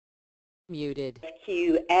Muted.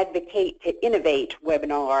 Advocate to Innovate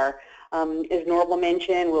webinar. As Norval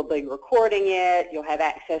mentioned, we'll be recording it. You'll have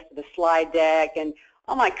access to the slide deck, and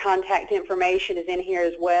all my contact information is in here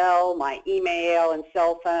as well, my email and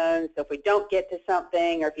cell phone. So if we don't get to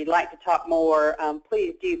something, or if you'd like to talk more,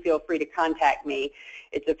 please do feel free to contact me.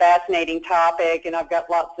 It's a fascinating topic, and I've got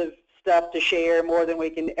lots of stuff to share, more than we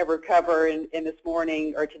can ever cover in this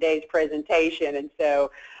morning or today's presentation, and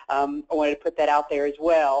so I wanted to put that out there as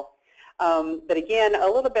well. But again, a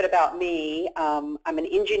little bit about me. I'm an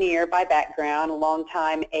engineer by background, a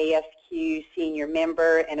longtime ASQ senior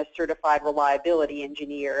member and a certified reliability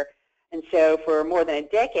engineer. And so for more than a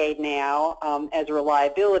decade now, as a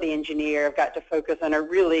reliability engineer, I've got to focus on a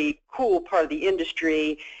really cool part of the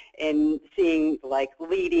industry and seeing like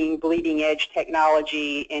leading, bleeding edge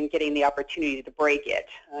technology and getting the opportunity to break it.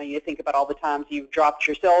 You think about all the times you've dropped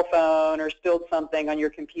your cell phone or spilled something on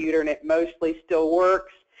your computer and it mostly still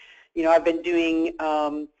works. You know, I've been doing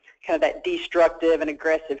kind of that destructive and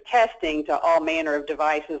aggressive testing to all manner of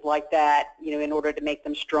devices like that, you know, in order to make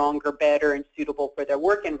them stronger, better, and suitable for their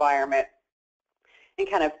work environment. And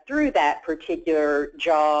kind of through that particular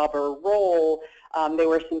job or role, there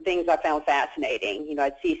were some things I found fascinating. You know,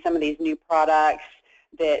 I'd see some of these new products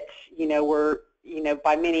that, you know, were, you know,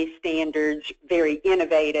 by many standards, very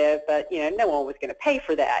innovative, but, you know, no one was going to pay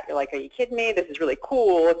for that. You're like, are you kidding me? This is really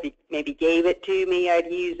cool. If you maybe gave it to me,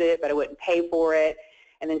 I'd use it, but I wouldn't pay for it.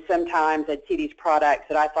 And then sometimes I'd see these products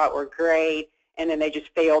that I thought were great, and then they just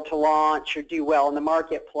failed to launch or do well in the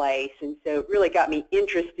marketplace. And so it really got me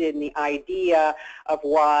interested in the idea of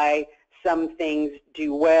why some things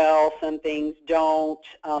do well, some things don't,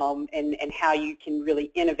 and how you can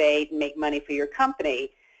really innovate and make money for your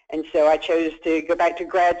company. And so I chose to go back to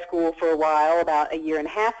grad school for a while, about a year and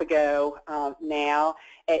a half ago now,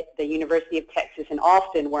 at the University of Texas in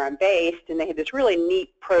Austin, where I'm based, and they had this really neat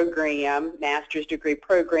program, master's degree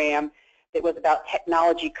program, that was about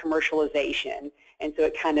technology commercialization. And so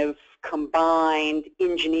it kind of combined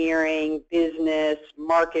engineering, business,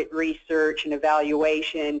 market research, and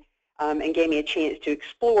evaluation, and gave me a chance to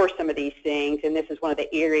explore some of these things. And this is one of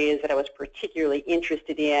the areas that I was particularly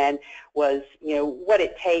interested in, was, you know, what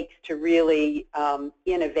it takes to really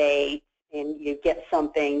innovate and, you know, get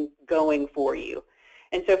something going for you.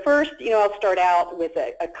 And so first, you know, I'll start out with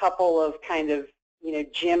a couple of kind of, you know,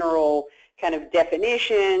 general kind of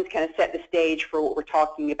definitions, kind of set the stage for what we're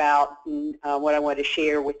talking about and what I want to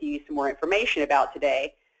share with you some more information about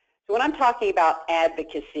today. So when I'm talking about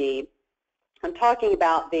advocacy, I'm talking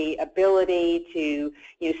about the ability to,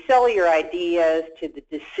 you know, sell your ideas to the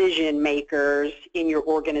decision makers in your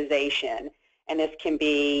organization. And this can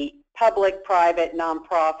be public, private,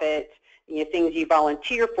 nonprofit, you know, things you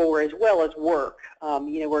volunteer for, as well as work.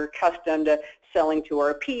 You know, we're accustomed to selling to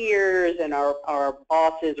our peers and our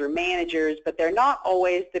bosses or managers, but they're not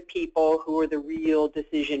always the people who are the real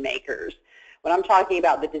decision makers. When I'm talking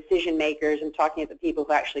about the decision makers, I'm talking about the people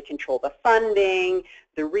who actually control the funding,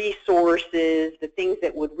 the resources, the things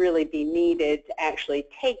that would really be needed to actually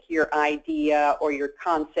take your idea or your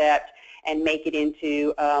concept and make it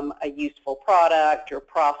into a useful product or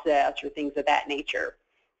process or things of that nature.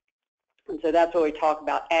 And so that's what we talk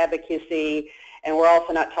about advocacy. And we're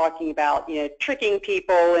also not talking about, you know, tricking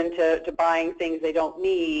people into buying things they don't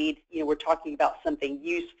need. You know, we're talking about something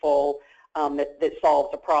useful that solves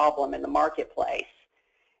a problem in the marketplace.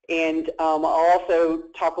 And I'll also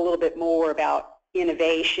talk a little bit more about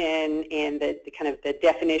innovation and the kind of the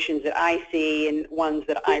definitions that I see and ones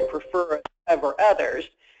that I prefer over others,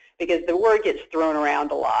 because the word gets thrown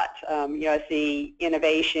around a lot. You know, I see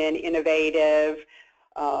innovation, innovative,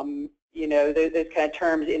 you know, those kind of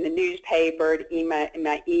terms in the newspaper, in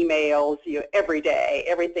my emails, you know, every day.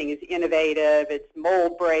 Everything is innovative, it's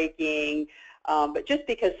mold breaking. But just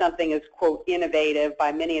because something is, quote, innovative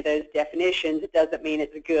by many of those definitions, it doesn't mean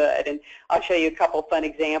it's good. And I'll show you a couple fun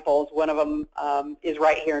examples. One of them is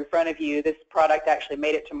right here in front of you. This product actually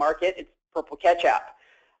made it to market. It's purple ketchup.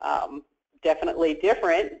 Definitely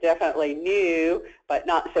different, definitely new, but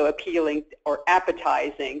not so appealing or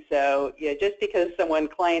appetizing. So, you know, just because someone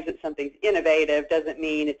claims that something's innovative doesn't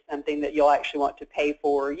mean it's something that you'll actually want to pay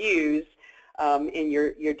for or use in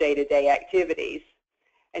your day-to-day activities.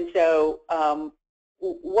 And so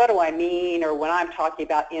what do I mean, or when I'm talking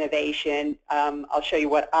about innovation, I'll show you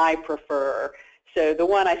what I prefer. So the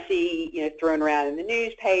one I see, you know, thrown around in the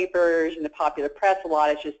newspapers and the popular press a lot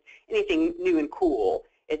is just anything new and cool.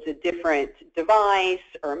 It's a different device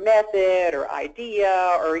or method or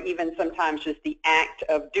idea, or even sometimes just the act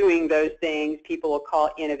of doing those things people will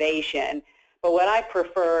call innovation. But what I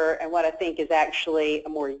prefer and what I think is actually a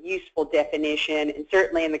more useful definition, and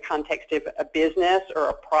certainly in the context of a business or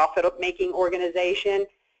a profit-making organization,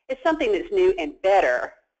 is something that's new and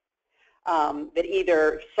better, that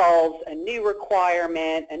either solves a new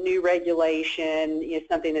requirement, a new regulation,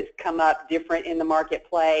 something that's come up different in the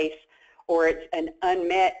marketplace, or it's an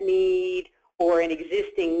unmet need or an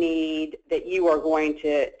existing need that you are going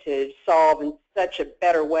to solve in such a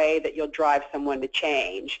better way that you'll drive someone to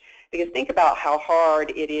change. Because think about how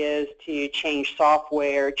hard it is to change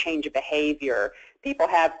software, change a behavior. People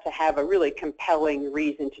have to have a really compelling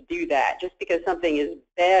reason to do that. Just because something is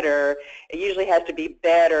better, it usually has to be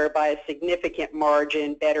better by a significant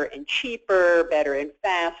margin, better and cheaper, better and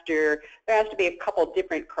faster. There has to be a couple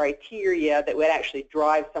different criteria that would actually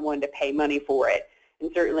drive someone to pay money for it. And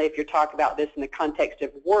certainly if you're talking about this in the context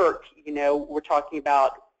of work, we're talking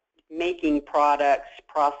about making products,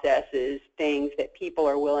 processes, things that people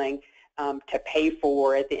are willing to pay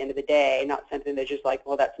for at the end of the day, not something that's just like,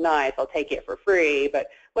 well, that's nice, I'll take it for free, but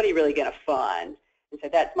what are you really going to fund? And so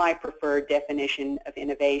that's my preferred definition of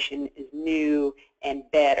innovation, is new and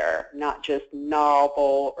better, not just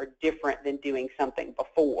novel or different than doing something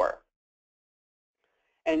before.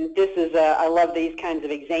 And this is, I love these kinds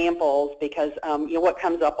of examples because what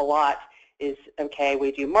comes up a lot is, okay,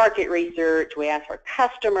 we do market research, we ask our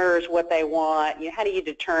customers what they want. How do you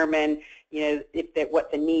determine, what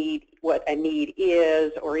a need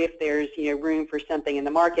is, or if there's, room for something in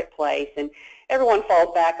the marketplace? And everyone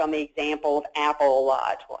falls back on the example of Apple a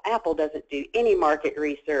lot. Well, Apple doesn't do any market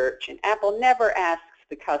research, and Apple never asks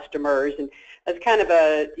the customers, and that's kind of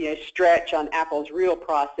a stretch on Apple's real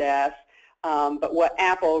process. But what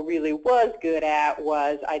Apple really was good at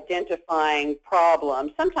was identifying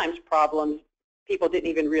problems, sometimes problems people didn't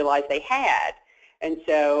even realize they had. And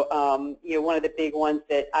so, one of the big ones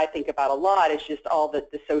that I think about a lot is just all the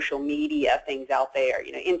social media things out there,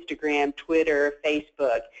 Instagram, Twitter,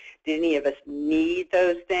 Facebook. Did any of us need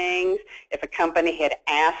those things? If a company had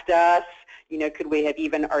asked us, could we have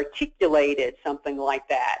even articulated something like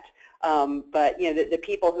that? But the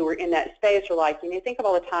people who were in that space are like, think of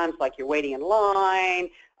all the times like you're waiting in line,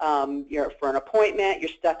 you're for an appointment,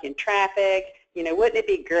 you're stuck in traffic. Wouldn't it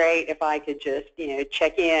be great if I could just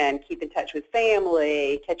check in, keep in touch with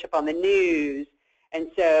family, catch up on the news? And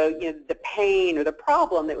so the pain or the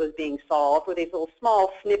problem that was being solved were these little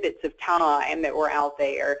small snippets of time that were out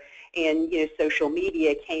there. And social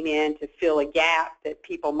media came in to fill a gap that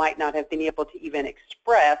people might not have been able to even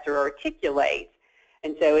express or articulate.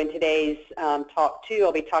 And so in today's talk, too,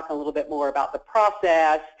 I'll be talking a little bit more about the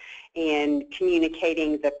process and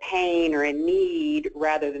communicating the pain or a need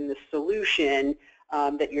rather than the solution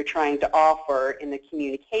that you're trying to offer in the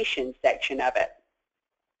communication section of it.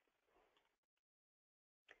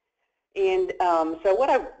 And so what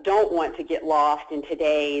I don't want to get lost in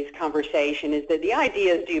today's conversation is that the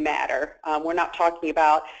ideas do matter. We're not talking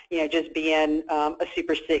about, just being a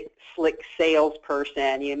super slick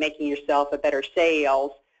salesperson, making yourself a better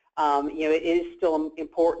sales. It is still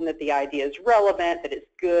important that the idea is relevant, that it's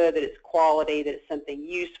good, that it's quality, that it's something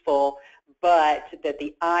useful, but that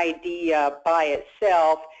the idea by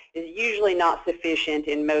itself is usually not sufficient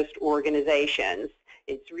in most organizations.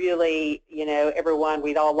 It's really, everyone,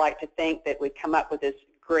 we'd all like to think that we'd come up with this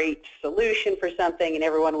great solution for something and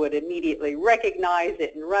everyone would immediately recognize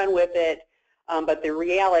it and run with it. But the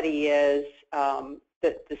reality is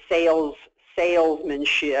that the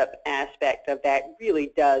salesmanship aspect of that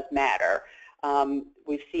really does matter.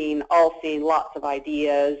 We've all seen lots of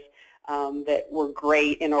ideas that were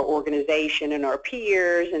great in our organization and our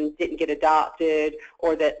peers and didn't get adopted,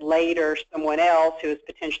 or that later someone else who was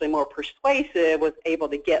potentially more persuasive was able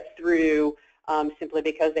to get through simply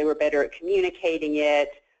because they were better at communicating it,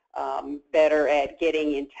 better at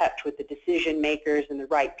getting in touch with the decision makers and the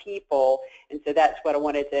right people. And so that's what I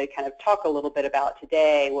wanted to kind of talk a little bit about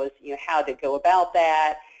today, was how to go about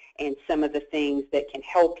that and some of the things that can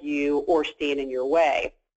help you or stand in your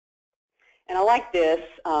way. And I like this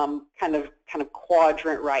kind of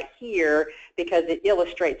quadrant right here because it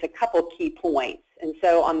illustrates a couple key points. And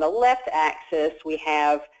so on the left axis, we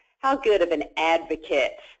have how good of an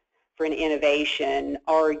advocate for an innovation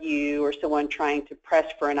are you, or someone trying to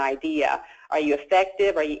press for an idea? Are you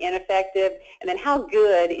effective? Are you ineffective? And then how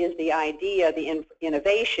good is the idea, the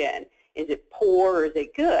innovation? Is it poor or is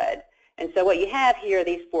it good? And so what you have here are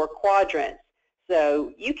these four quadrants.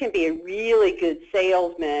 So you can be a really good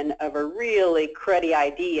salesman of a really cruddy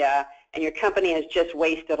idea, and your company has just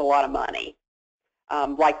wasted a lot of money,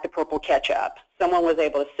 like the purple ketchup. Someone was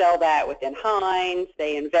able to sell that within Heinz.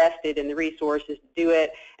 They invested in the resources to do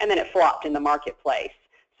it, and then it flopped in the marketplace.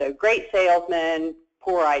 So great salesman,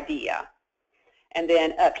 poor idea. And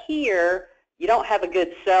then up here, you don't have a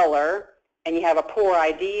good seller and you have a poor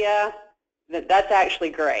idea, that's actually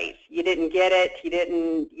great. You didn't get it,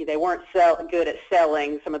 they weren't good at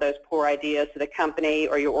selling some of those poor ideas, so the company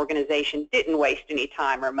or your organization didn't waste any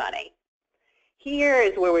time or money. Here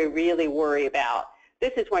is where we really worry about.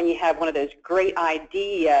 This is when you have one of those great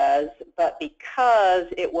ideas, but because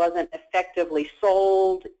it wasn't effectively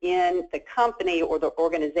sold in the company or the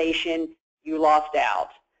organization, you lost out,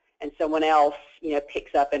 and someone else,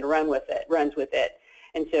 picks up and runs with it.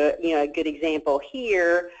 And so, a good example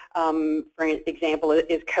here, for example,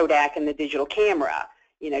 is Kodak and the digital camera.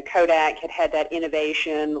 Kodak had that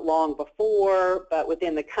innovation long before, but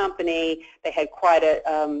within the company, they had quite a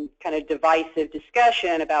kind of divisive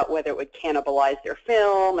discussion about whether it would cannibalize their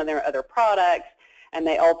film and their other products, and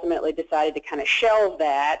they ultimately decided to kind of shelve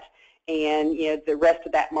that, and the rest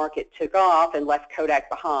of that market took off and left Kodak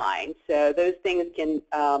behind. So those things can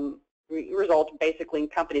result basically in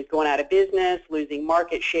companies going out of business, losing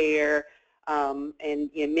market share, and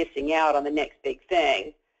missing out on the next big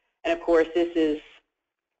thing. And of course, this is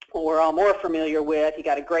what we're all more familiar with. You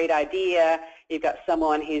got a great idea, you've got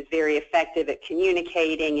someone who's very effective at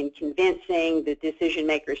communicating and convincing the decision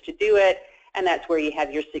makers to do it, and that's where you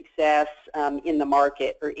have your success in the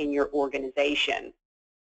market or in your organization.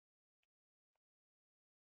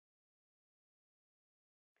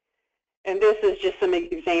 And this is just some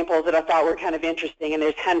examples that I thought were kind of interesting, and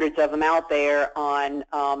there's hundreds of them out there on,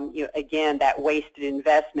 again, that wasted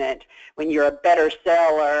investment when you're a better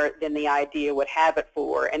seller than the idea would have it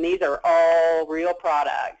for. And these are all real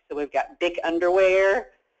products. So we've got Bic underwear,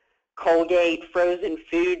 Colgate frozen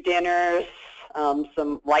food dinners,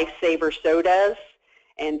 some Lifesaver sodas,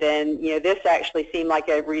 and then, this actually seemed like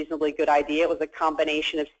a reasonably good idea. It was a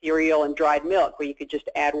combination of cereal and dried milk where you could just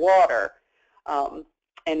add water.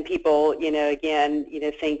 And people, again,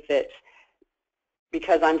 think that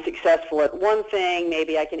because I'm successful at one thing,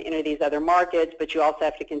 maybe I can enter these other markets, but you also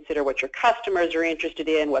have to consider what your customers are interested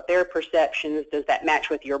in, what their perceptions, does that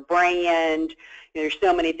match with your brand? There's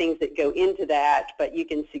so many things that go into that, but you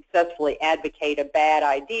can successfully advocate a bad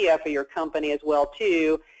idea for your company as well,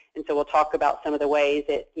 too. And so we'll talk about some of the ways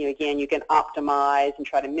that, again, you can optimize and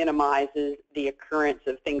try to minimize the occurrence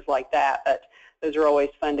of things like that. But those are always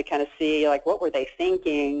fun to kind of see, like, what were they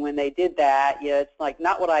thinking when they did that? It's like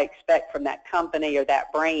not what I expect from that company or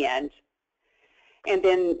that brand. And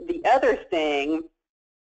then the other thing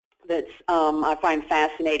that I find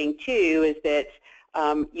fascinating too is that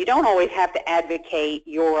you don't always have to advocate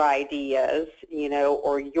your ideas,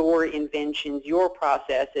 or your inventions, your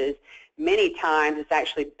processes. Many times it's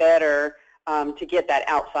actually better to get that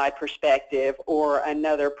outside perspective or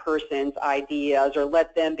another person's ideas, or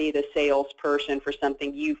let them be the salesperson for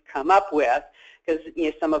something you've come up with, because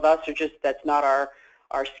some of us are just, that's not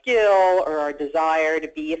our skill or our desire to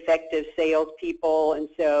be effective salespeople, and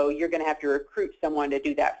so you're going to have to recruit someone to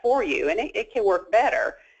do that for you, and it can work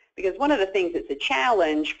better. Because one of the things that's a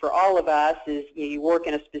challenge for all of us is you work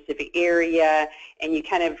in a specific area and you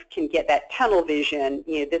kind of can get that tunnel vision.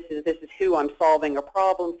 This is who I'm solving a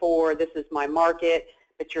problem for, this is my market,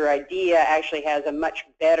 but your idea actually has a much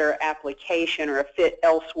better application or a fit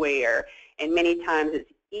elsewhere. And many times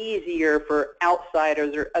it's easier for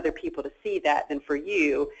outsiders or other people to see that than for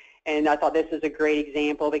you. And I thought this is a great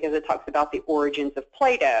example because it talks about the origins of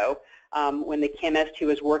Play-Doh. When the chemist who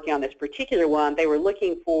was working on this particular one, they were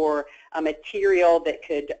looking for a material that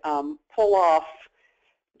could pull off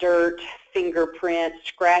dirt, fingerprints,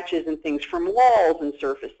 scratches, and things from walls and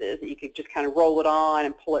surfaces that you could just kind of roll it on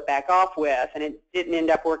and pull it back off with. And it didn't end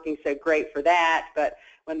up working so great for that, but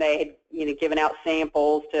when they had given out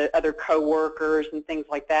samples to other coworkers and things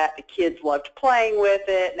like that, the kids loved playing with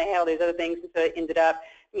it, and they had all these other things, and so it ended up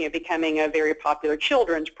becoming a very popular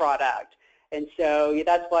children's product. And so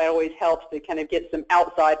that's why it always helps to kind of get some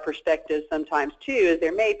outside perspective sometimes too, is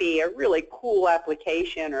there may be a really cool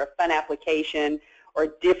application or a fun application or a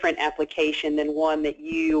different application than one that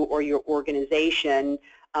you or your organization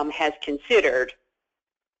has considered.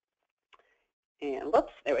 And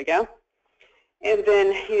whoops, there we go. And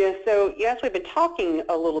then, so as we've been talking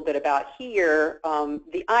a little bit about here,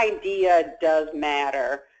 the idea does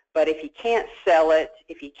matter. But if you can't sell it,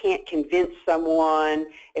 if you can't convince someone,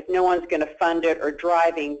 if no one's going to fund it or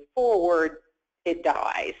driving forward, it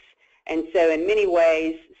dies. And so in many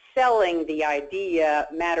ways, selling the idea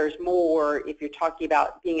matters more if you're talking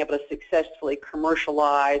about being able to successfully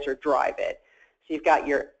commercialize or drive it. So you've got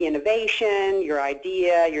your innovation, your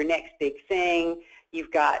idea, your next big thing.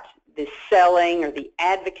 You've got the selling or the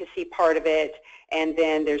advocacy part of it. And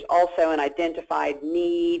then there's also an identified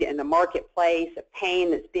need in the marketplace, a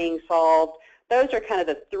pain that's being solved. those are kind of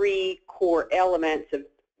the three core elements of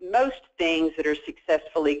most things that are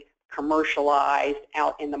successfully commercialized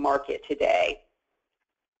out in the market today.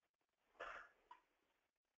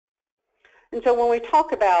 And so when we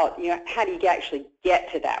talk about, how do you actually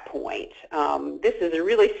get to that point, this is a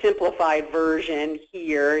really simplified version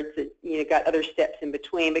here. It's got other steps in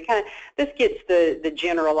between, but kind of this gets the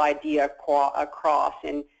general idea across.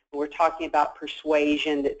 And we're talking about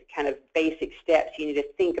persuasion, the kind of basic steps you need to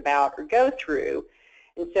think about or go through.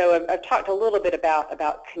 And so I've talked a little bit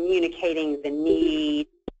about communicating the need,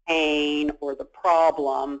 pain, or the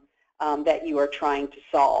problem that you are trying to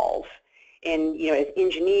solve. And as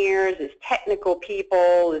engineers, as technical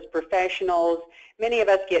people, as professionals, many of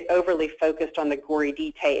us get overly focused on the gory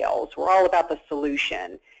details. We're all about the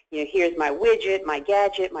solution. Here's my widget, my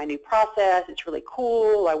gadget, my new process. It's really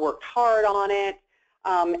cool. I worked hard on it.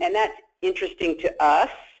 And that's interesting to us,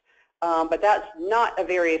 but that's not a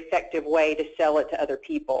very effective way to sell it to other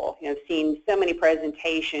people. I've seen so many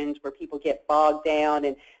presentations where people get bogged down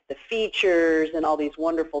in the features and all these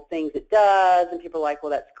wonderful things it does, and people are like, well,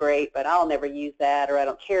 that's great, but I'll never use that, or I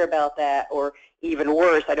don't care about that, or even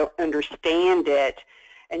worse, I don't understand it.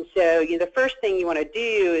 And so the first thing you want to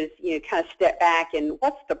do is kind of step back and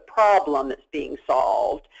what's the problem that's being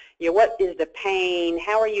solved? What is the pain?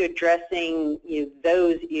 How are you addressing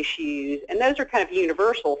those issues? And those are kind of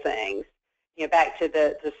universal things. Back to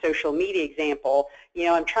the social media example,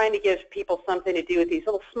 I'm trying to give people something to do with these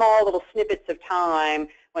small little snippets of time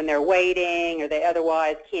when they're waiting or they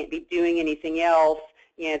otherwise can't be doing anything else,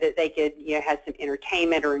 that they could have some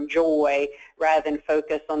entertainment or enjoy, rather than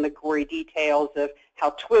focus on the gory details of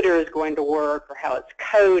how Twitter is going to work or how it's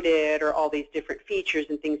coded or all these different features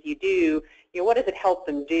and things you do. What does it help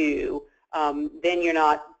them do? Then you're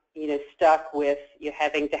not stuck with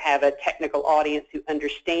having to have a technical audience who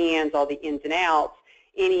understands all the ins and outs.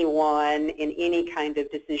 Anyone in any kind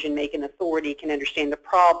of decision-making authority can understand the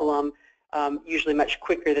problem usually much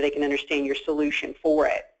quicker than they can understand your solution for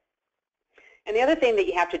it. And the other thing that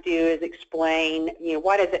you have to do is explain,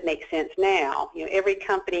 why does it make sense now? Every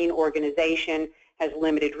company and organization has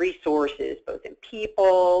limited resources, both in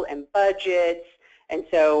people and budgets. And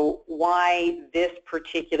so why this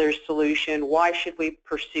particular solution? Why should we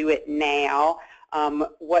pursue it now?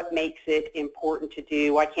 What makes it important to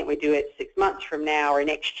do? Why can't we do it 6 months from now or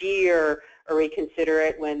next year, or reconsider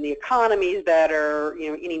it when the economy is better?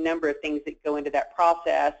 Any number of things that go into that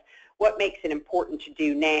process. What makes it important to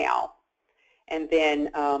do now? And then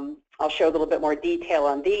I'll show a little bit more detail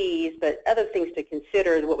on these, but other things to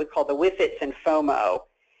consider is what we call the WIFITs and FOMO.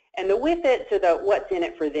 And the WIFITs are the what's in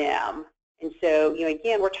it for them. And so,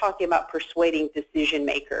 again, we're talking about persuading decision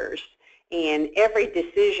makers. And every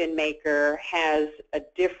decision maker has a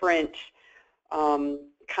different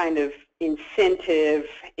kind of incentive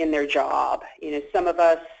in their job. Some of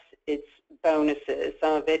us, it's bonuses.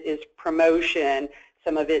 Some of it is promotion.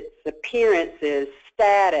 Some of it's appearances,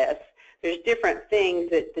 status. There's different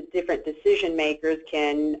things that the different decision makers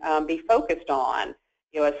can be focused on.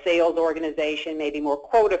 A sales organization may be more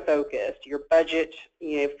quota focused. Your budget,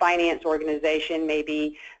 finance organization,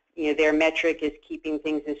 maybe their metric is keeping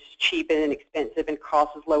things as cheap and inexpensive and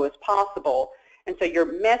cost as low as possible. And so your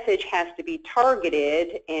message has to be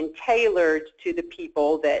targeted and tailored to the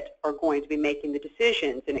people that are going to be making the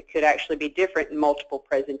decisions, and it could actually be different in multiple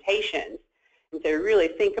presentations. And so really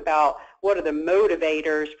think about what are the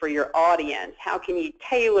motivators for your audience. How can you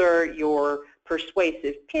tailor your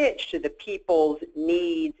persuasive pitch to the people's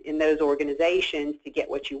needs in those organizations to get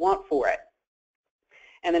what you want for it?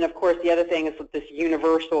 And then, of course, the other thing is this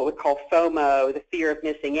universal, what we call FOMO, the fear of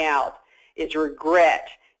missing out, is regret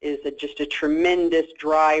is just a tremendous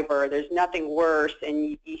driver. There's nothing worse, and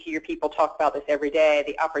you hear people talk about this every day,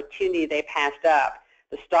 the opportunity they passed up,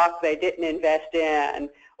 the stock they didn't invest in,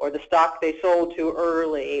 or the stock they sold too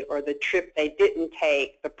early, or the trip they didn't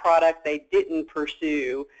take, the product they didn't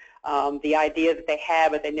pursue, the idea that they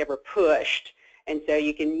had but they never pushed. And so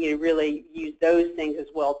you can really use those things as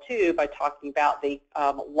well too by talking about the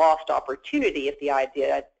lost opportunity if the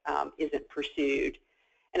idea isn't pursued.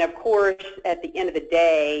 And of course, at the end of the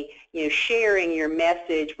day, sharing your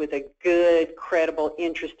message with a good, credible,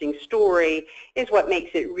 interesting story is what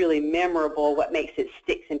makes it really memorable, what makes it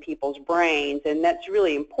stick in people's brains. And that's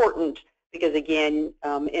really important because, again,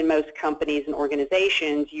 in most companies and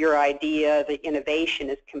organizations, your idea, the innovation,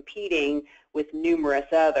 is competing with numerous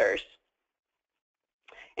others.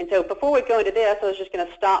 And so before we go into this, I was just going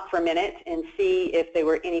to stop for a minute and see if there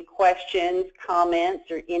were any questions, comments,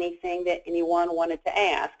 or anything that anyone wanted to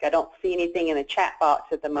ask. I don't see anything in the chat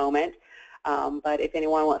box at the moment, but if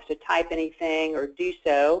anyone wants to type anything or do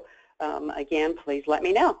so, again, please let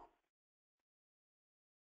me know.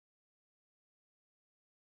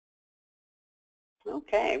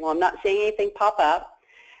 Okay, well, I'm not seeing anything pop up.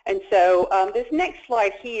 And so this next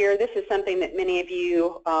slide here, this is something that many of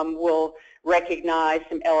you will recognize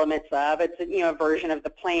some elements of. It's a version of the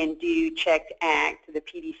Plan, Do, Check, Act, the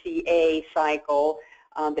PDCA cycle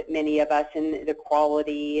that many of us in the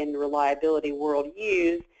quality and reliability world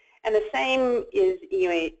use. And the same is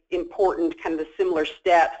important, kind of the similar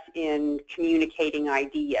steps in communicating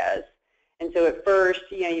ideas. And so at first,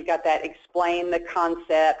 you've got that explain the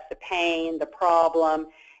concept, the pain, the problem,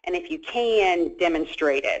 and if you can,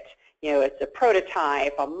 demonstrate it. It's a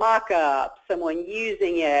prototype, a mock-up, someone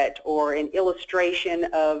using it, or an illustration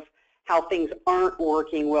of how things aren't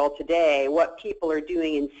working well today, what people are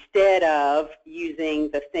doing instead of using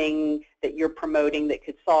the thing that you're promoting that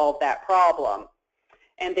could solve that problem.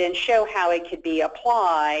 And then show how it could be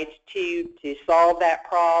applied to solve that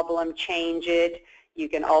problem, change it. You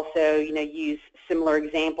can also, use similar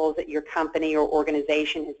examples that your company or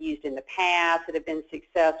organization has used in the past that have been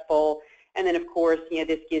successful. And then, of course,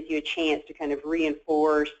 this gives you a chance to kind of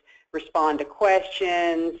reinforce, respond to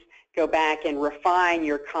questions, go back and refine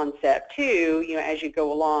your concept too, as you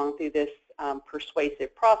go along through this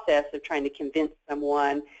persuasive process of trying to convince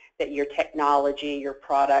someone that your technology, your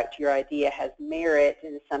product, your idea has merit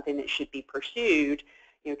and is something that should be pursued,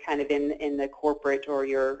 kind of in the corporate or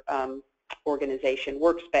your organization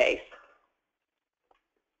workspace.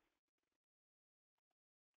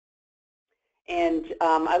 And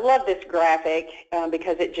I love this graphic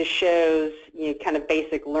because it just shows kind of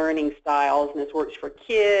basic learning styles, and this works for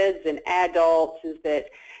kids and adults, is that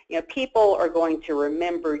people are going to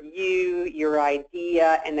remember you, your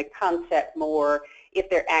idea, and the concept more if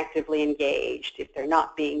they're actively engaged, if they're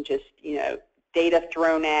not being just data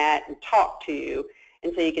thrown at and talked to.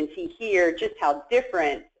 And so you can see here just how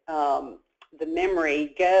different the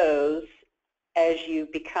memory goes as you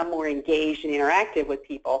become more engaged and interactive with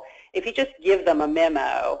people. If you just give them a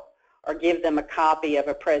memo or give them a copy of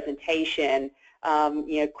a presentation,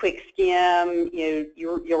 quick skim,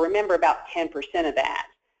 you'll remember about 10% of that.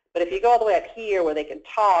 But if you go all the way up here where they can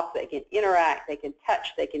talk, they can interact, they can touch,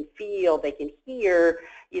 they can feel, they can hear,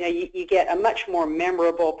 you get a much more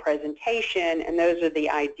memorable presentation, and those are the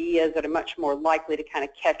ideas that are much more likely to kind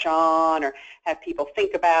of catch on or have people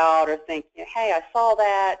think about or think, hey, I saw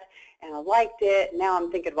that and I liked it, now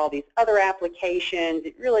I'm thinking of all these other applications.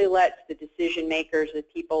 It really lets the decision makers, the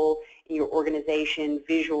people in your organization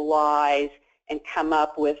visualize and come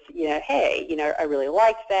up with, hey, I really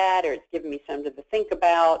like that, or it's giving me something to think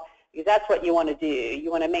about, because that's what you want to do. You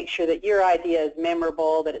want to make sure that your idea is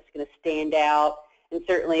memorable, that it's going to stand out, and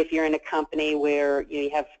certainly if you're in a company where you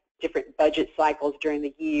have different budget cycles during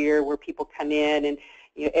the year where people come in and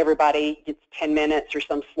everybody gets 10 minutes or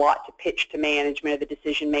some slot to pitch to management or the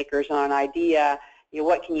decision makers on an idea,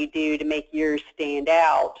 what can you do to make yours stand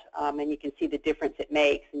out? And you can see the difference it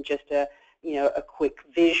makes in just a quick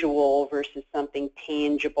visual versus something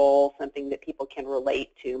tangible, something that people can relate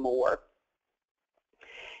to more.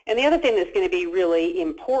 And the other thing that's going to be really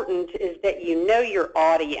important is that you know your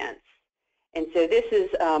audience. And so this is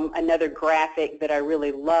another graphic that I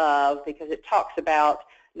really love because it talks about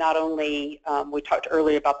not only, we talked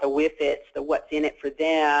earlier about the WIFITs, the what's in it for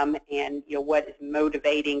them, and what is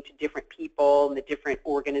motivating to different people and the different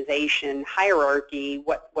organization hierarchy,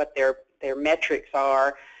 what their metrics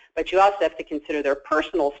are, but you also have to consider their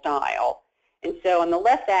personal style. And so on the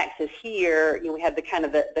left axis here, we have the kind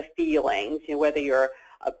of the feelings, whether you're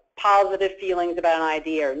positive feelings about an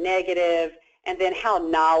idea or negative, and then how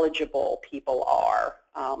knowledgeable people are,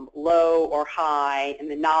 low or high in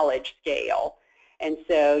the knowledge scale. And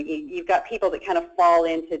so you've got people that kind of fall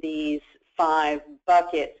into these 5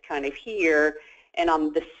 buckets kind of here. And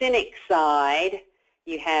on the cynic side,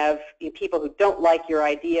 you have people who don't like your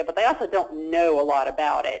idea, but they also don't know a lot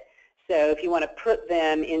about it. So if you want to put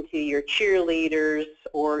them into your cheerleaders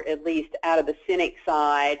or at least out of the cynic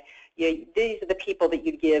side, these are the people that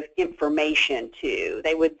you give information to.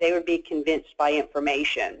 They would be convinced by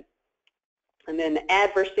information. And then the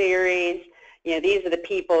adversaries, these are the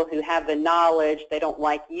people who have the knowledge. They don't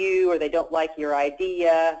like you or they don't like your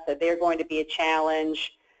idea, so they're going to be a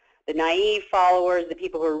challenge. The naive followers, the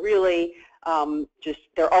people who are really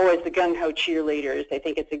they're always the gung-ho cheerleaders. They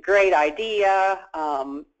think it's a great idea,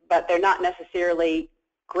 but they're not necessarily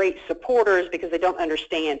great supporters because they don't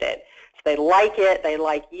understand it. So they like it, they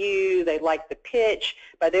like you, they like the pitch,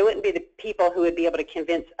 but they wouldn't be the people who would be able to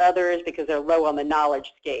convince others because they're low on the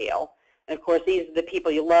knowledge scale. And of course, these are the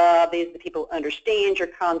people you love, these are the people who understand your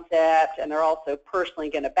concept, and they're also personally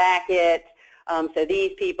going to back it. So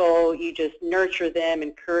these people, you just nurture them,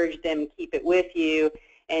 encourage them, keep it with you.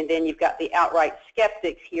 And then you've got the outright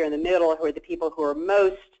skeptics here in the middle, who are the people who are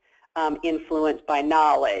most influenced by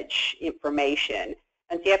knowledge, information.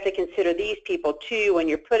 And so you have to consider these people too when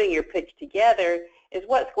you're putting your pitch together, is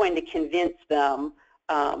what's going to convince them,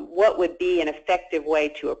 what would be an effective way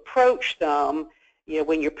to approach them,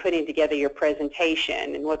 when you're putting together your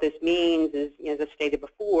presentation. And what this means is, as I stated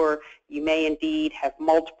before, you may indeed have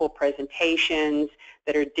multiple presentations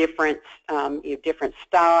that are different, different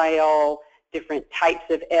style, different types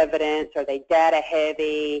of evidence. Are they data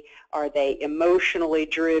heavy? Are they emotionally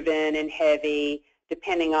driven and heavy?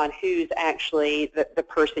 Depending on who's actually the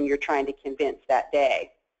person you're trying to convince that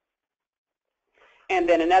day. And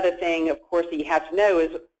then another thing, of course, that you have to know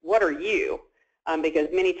is, what are you? Because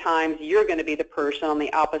many times you're going to be the person on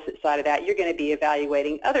the opposite side of that. You're going to be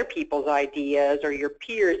evaluating other people's ideas or your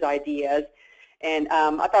peers' ideas. And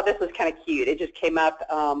I thought this was kind of cute. It just came up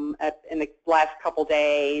in the last couple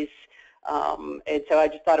days. And so I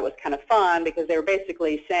just thought it was kind of fun, because they were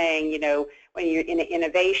basically saying, when you're in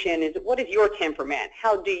innovation, what is your temperament?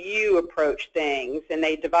 How do you approach things? And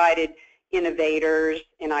they divided innovators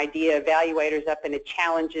and idea evaluators up into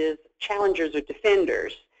challengers or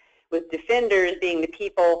defenders, with defenders being the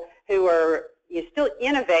people who are still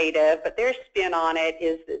innovative, but their spin on it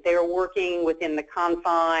is that they're working within the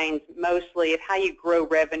confines mostly of how you grow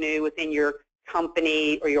revenue within your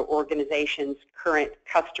company or your organization's current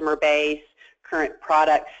customer base, current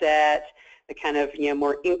product set, the kind of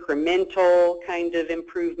more incremental kind of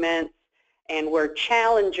improvements, and where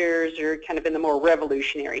challengers are kind of in the more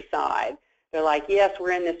revolutionary side. They're like, yes,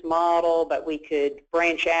 we're in this model, but we could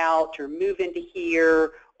branch out or move into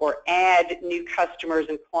here, or add new customers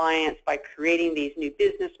and clients by creating these new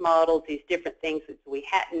business models, these different things that we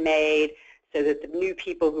hadn't made, so that the new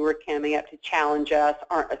people who are coming up to challenge us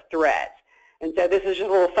aren't a threat. And so this is just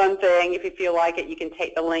a little fun thing. If you feel like it, you can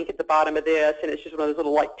take the link at the bottom of this, and it's just one of those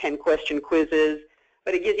little like 10-question quizzes.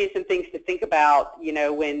 But it gives you some things to think about,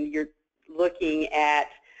 when you're looking at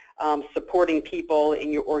supporting people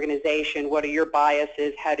in your organization. What are your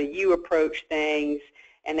biases? How do you approach things?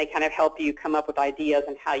 And they kind of help you come up with ideas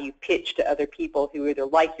on how you pitch to other people who either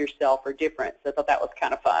like yourself or different. So I thought that was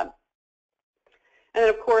kind of fun. And then,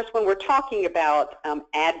 of course, when we're talking about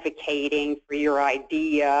advocating for your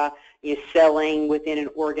idea, selling within an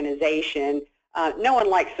organization, no one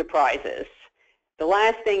likes surprises. The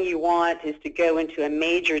last thing you want is to go into a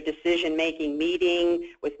major decision-making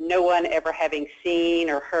meeting with no one ever having seen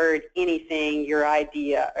or heard anything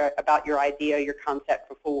about your idea, your concept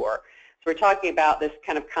before. So we're talking about this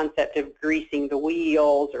kind of concept of greasing the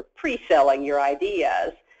wheels or pre-selling your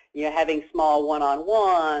ideas. Having small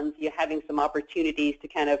one-on-ones, having some opportunities to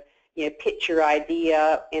kind of pitch your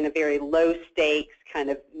idea in a very low-stakes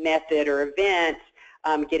kind of method or event,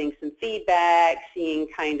 getting some feedback, seeing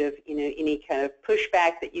kind of any kind of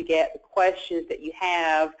pushback that you get, the questions that you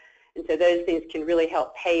have. And so those things can really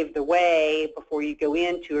help pave the way before you go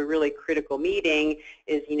into a really critical meeting,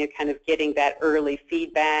 is kind of getting that early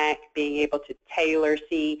feedback, being able to tailor,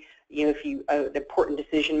 see if the important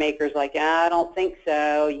decision makers like, I don't think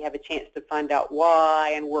so, you have a chance to find out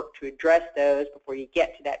why and work to address those before you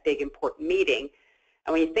get to that big important meeting.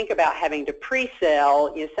 And when you think about having to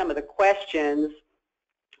pre-sell, some of the questions,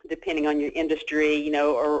 depending on your industry,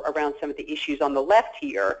 or around some of the issues on the left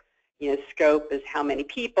here, scope is how many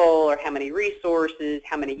people or how many resources,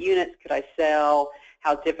 how many units could I sell,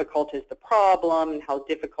 how difficult is the problem, and how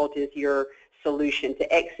difficult is your solution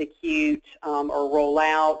to execute or roll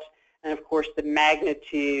out. And of course the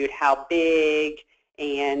magnitude, how big,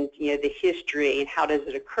 and the history and how does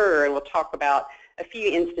it occur. And we'll talk about a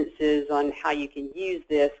few instances on how you can use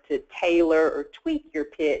this to tailor or tweak your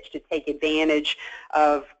pitch to take advantage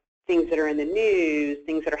of things that are in the news,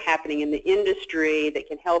 things that are happening in the industry that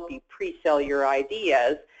can help you pre-sell your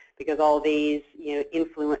ideas, because all these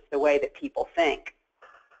influence the way that people think.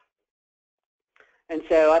 And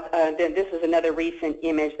so then this is another recent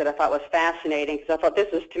image that I thought was fascinating, because I thought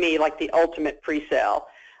this is, to me, like the ultimate pre-sale.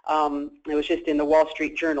 It was just in the Wall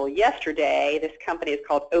Street Journal yesterday. This company is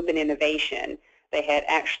called Open Innovation. They had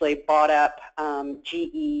actually bought up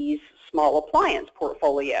GE's small appliance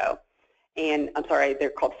portfolio. And I'm sorry, they're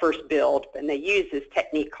called First Build, and they use this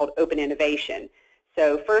technique called Open Innovation.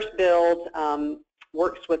 So First Build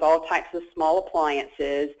works with all types of small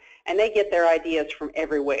appliances, and they get their ideas from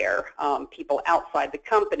everywhere. People outside the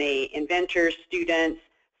company, inventors, students,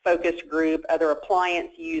 focus group, other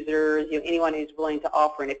appliance users, anyone who's willing to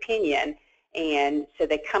offer an opinion. And so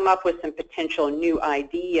they come up with some potential new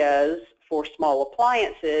ideas for small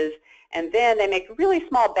appliances, and then they make really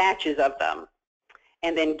small batches of them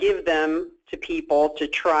and then give them to people to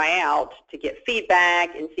try out, to get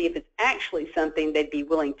feedback and see if it's actually something they'd be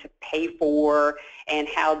willing to pay for, and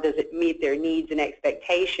how does it meet their needs and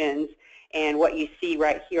expectations. And what you see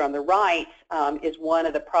right here on the right is one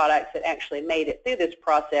of the products that actually made it through this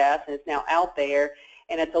process and is now out there.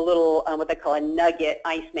 And it's a little, what they call a nugget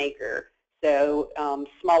ice maker. So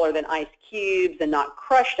smaller than ice cubes and not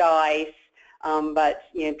crushed ice, but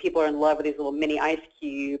people are in love with these little mini ice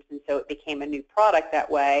cubes, and so it became a new product that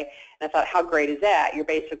way. And I thought, how great is that? You're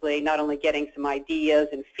basically not only getting some ideas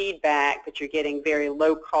and feedback, but you're getting very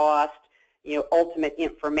low cost, ultimate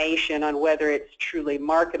information on whether it's truly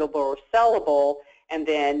marketable or sellable. And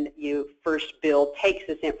then First Build takes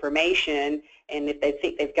this information, and if they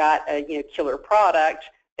think they've got a killer product,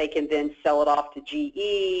 they can then sell it off to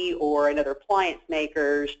GE or another appliance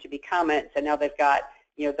makers to become it. So now they've got,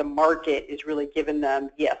 the market is really giving them,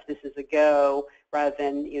 yes, this is a go, rather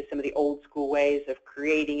than some of the old school ways of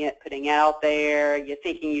creating it, putting it out there, you're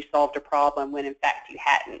thinking you solved a problem when in fact you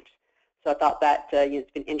hadn't. So I thought that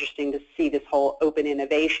it's been interesting to see this whole open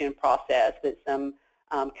innovation process that some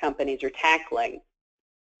companies are tackling.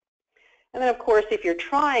 And then, of course, if you're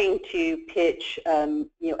trying to pitch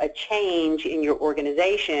a change in your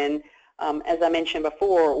organization, as I mentioned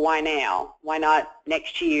before, why now? Why not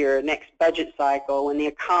next year, next budget cycle, when the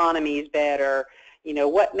economy is better?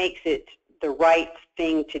 What makes it the right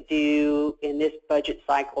thing to do in this budget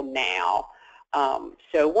cycle now?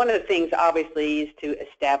 So one of the things, obviously, is to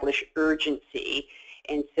establish urgency.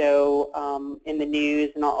 And so in the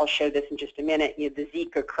news, and I'll show this in just a minute, the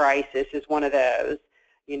Zika crisis is one of those.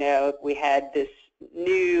 We had this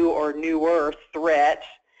new or newer threat.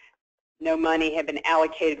 No money had been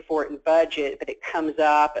allocated for it in budget, but it comes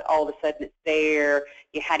up, and all of a sudden it's there.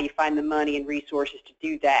 How do you find the money and resources to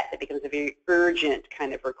do that? That becomes a very urgent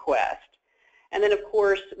kind of request. And then, of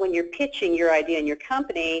course, when you're pitching your idea in your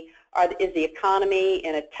company, is the economy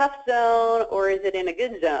in a tough zone or is it in a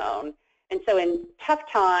good zone? And so in tough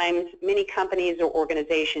times, many companies or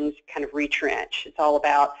organizations kind of retrench. It's all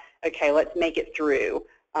about, okay, let's make it through.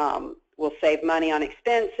 We'll save money on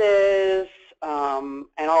expenses and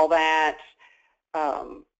all that.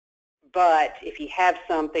 But if you have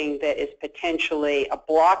something that is potentially a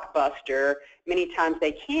blockbuster, many times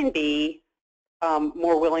they can be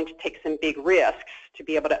more willing to take some big risks to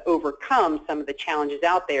be able to overcome some of the challenges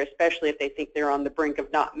out there, especially if they think they're on the brink of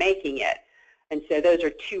not making it. And so those are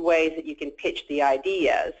two ways that you can pitch the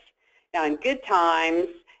ideas. Now, in good times,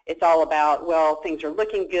 it's all about, well, things are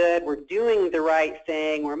looking good, we're doing the right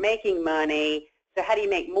thing, we're making money. So how do you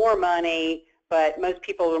make more money? But most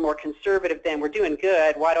people are more conservative than, we're doing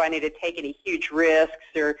good, why do I need to take any huge risks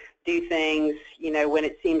or do things, when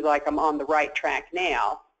it seems like I'm on the right track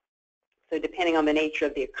now? So depending on the nature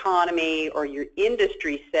of the economy or your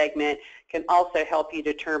industry segment can also help you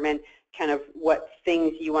determine kind of what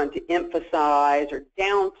things you want to emphasize or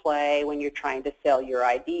downplay when you're trying to sell your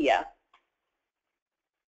idea.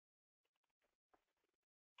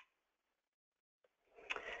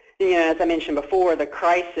 As I mentioned before, the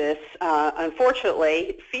crisis,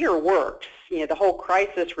 unfortunately, fear works. The whole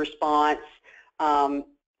crisis response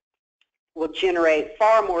will generate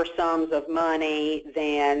far more sums of money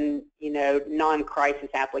than, non-crisis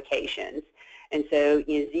applications. And so,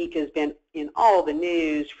 Zika has been in all the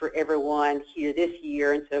news for everyone here this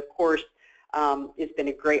year. And so, of course, it's been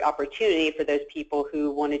a great opportunity for those people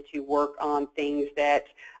who wanted to work on things that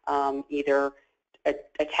either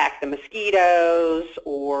attack the mosquitoes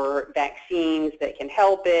or vaccines that can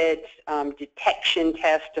help it, detection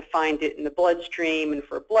tests to find it in the bloodstream and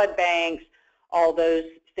for blood banks, all those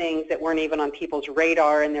things that weren't even on people's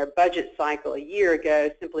radar in their budget cycle a year ago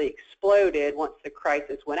simply exploded once the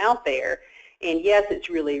crisis went out there. And yes, it's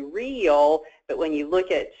really real, but when you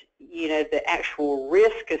look at, the actual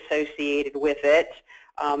risk associated with it,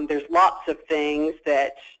 there's lots of things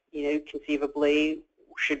that, conceivably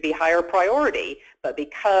should be higher priority. But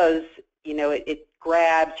because, it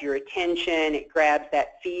grabs your attention, it grabs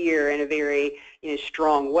that fear in a very,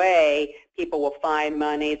 strong way, people will find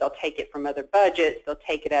money, they'll take it from other budgets, they'll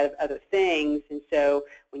take it out of other things. And so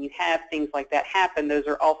when you have things like that happen, those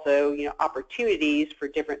are also, opportunities for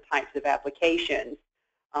different types of applications.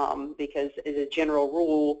 Because as a general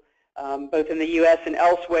rule, both in the U.S. and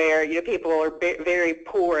elsewhere, people are very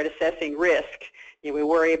poor at assessing risk. We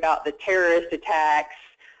worry about the terrorist attacks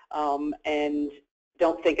and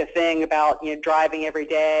don't think a thing about driving every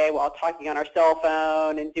day while talking on our cell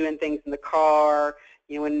phone and doing things in the car.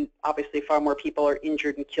 When obviously far more people are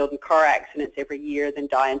injured and killed in car accidents every year than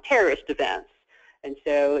die in terrorist events. And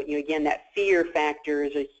so, again, that fear factor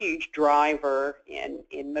is a huge driver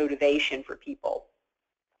in motivation for people.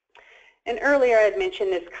 And earlier I had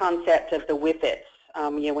mentioned this concept of the whippets.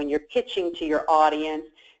 When you're pitching to your audience,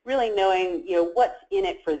 really knowing, what's in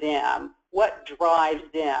it for them, what drives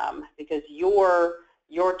them, because your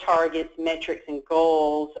targets, metrics, and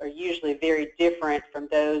goals are usually very different from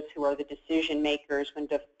those who are the decision makers when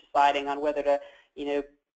deciding on whether to,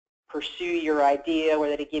 pursue your idea,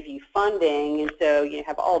 whether to give you funding. And so you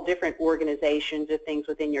have all different organizations of things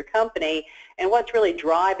within your company, and what's really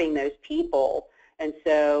driving those people. And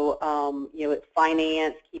so, it's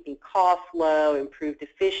finance, keeping costs low, improved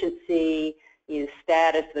efficiency,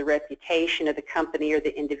 status, the reputation of the company or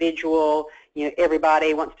the individual.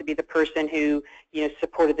 Everybody wants to be the person who,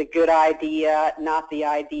 supported the good idea, not the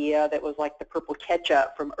idea that was like the purple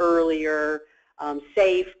ketchup from earlier.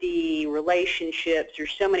 Safety, relationships,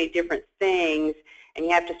 there's so many different things, and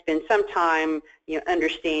you have to spend some time,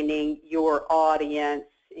 understanding your audience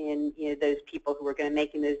and, those people who are going to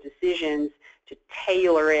making those decisions to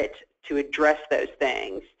tailor it to address those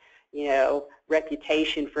things.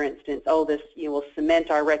 Reputation, for instance, this will cement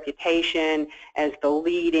our reputation as the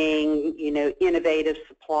leading, innovative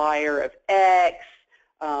supplier of X.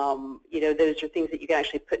 Those are things that you can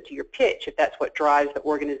actually put to your pitch if that's what drives the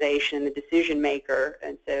organization and the decision maker.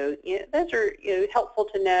 And so those are helpful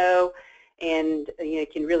to know, and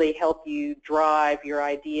can really help you drive your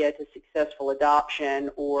idea to successful adoption,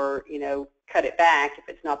 or cut it back if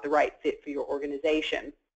it's not the right fit for your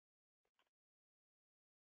organization.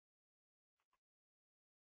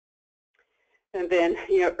 And then,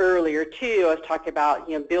 earlier too, I was talking about,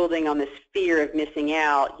 building on this fear of missing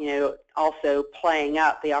out, also playing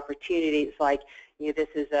up the opportunities like, this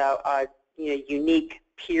is a unique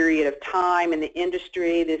period of time in the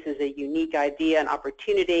industry. This is a unique idea and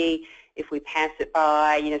opportunity. If we pass it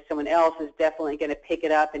by, someone else is definitely going to pick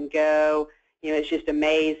it up and go. It's just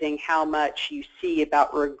amazing how much you see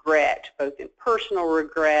about regret, both in personal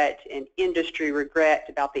regret and industry regret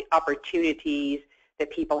about the opportunities that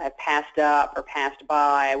people have passed up or passed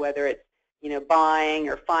by, whether it's buying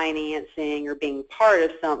or financing or being part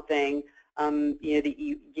of something. That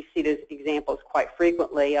you see those examples quite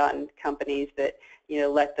frequently on companies that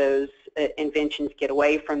let those inventions get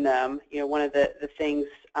away from them. One of the things,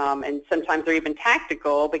 and sometimes they're even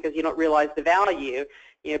tactical because you don't realize the value.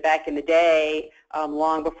 Back in the day,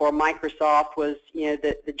 long before Microsoft was,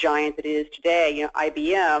 the giant that it is today,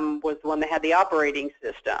 IBM was the one that had the operating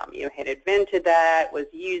system. Had invented that, was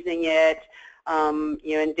using it, and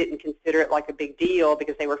didn't consider it like a big deal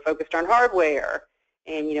because they were focused on hardware.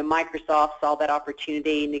 And Microsoft saw that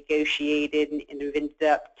opportunity, negotiated, and ended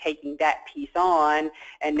up taking that piece on.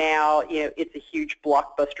 And now, it's a huge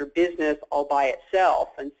blockbuster business all by itself.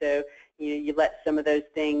 And so, you let some of those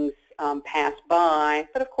things pass by,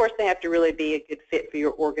 but of course they have to really be a good fit for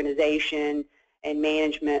your organization and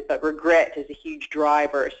management. But regret is a huge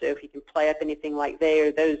driver, so if you can play up anything like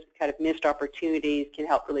there, those kind of missed opportunities can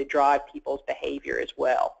help really drive people's behavior as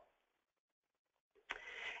well.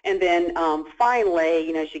 And then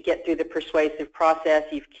finally, as you get through the persuasive process,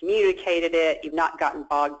 you've communicated it, you've not gotten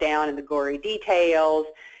bogged down in the gory details,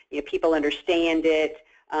 people understand it.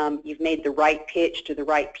 You've made the right pitch to the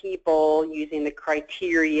right people using the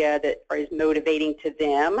criteria that is motivating to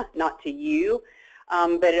them, not to you.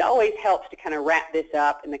 But it always helps to kind of wrap this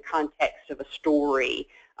up in the context of a story,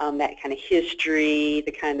 that kind of history,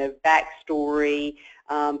 the kind of backstory,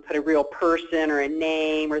 put a real person or a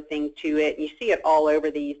name or thing to it. And you see it all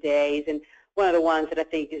over these days. And one of the ones that I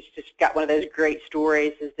think has just got one of those great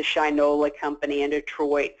stories is the Shinola Company in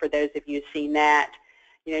Detroit, for those of you who've seen that.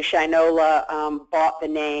 Shinola bought the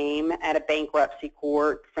name at a bankruptcy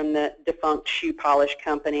court from the defunct shoe polish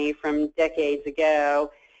company from decades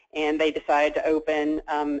ago, and they decided to open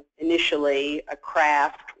initially a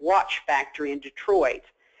craft watch factory in Detroit.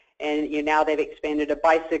 And now they've expanded to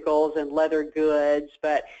bicycles and leather goods,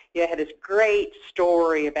 but it had this great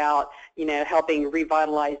story about helping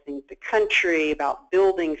revitalizing the country, about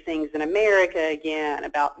building things in America again,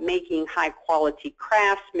 about making high quality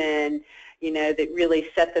craftsmen, that really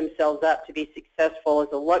set themselves up to be successful as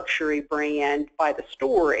a luxury brand by the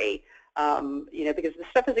story. Because the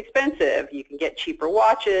stuff is expensive. You can get cheaper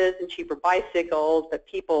watches and cheaper bicycles, but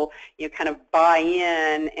people, kind of buy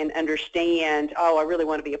in and understand, oh, I really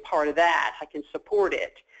want to be a part of that. I can support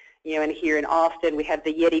it. And here in Austin, we have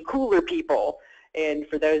the Yeti cooler people. And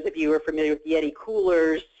for those of you who are familiar with Yeti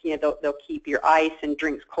coolers, they'll keep your ice and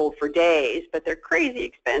drinks cold for days, but they're crazy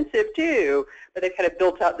expensive too. But they've kind of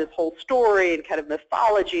built out this whole story and kind of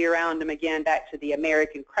mythology around them, again, back to the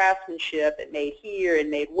American craftsmanship that made here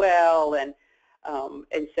and made well. And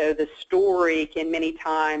so the story can many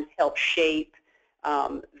times help shape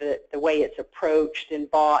the way it's approached and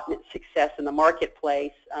bought and its success in the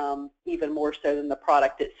marketplace, even more so than the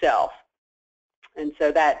product itself. And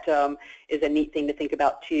so that is a neat thing to think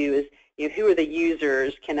about too, is who are the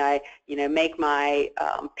users? Can I make my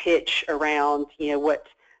pitch around what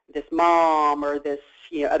this mom or this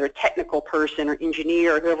other technical person or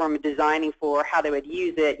engineer or whoever I'm designing for, how they would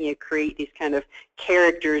use it, create these kind of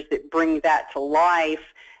characters that bring that to life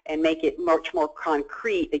and make it much more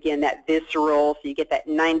concrete, again, that visceral, so you get that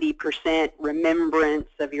 90% remembrance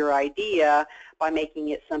of your idea by making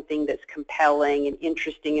it something that's compelling and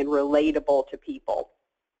interesting and relatable to people.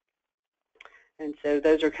 And so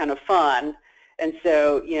those are kind of fun. And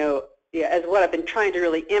so, as what I've been trying to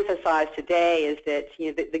really emphasize today is that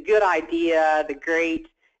the good idea, the great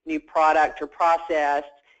new product or process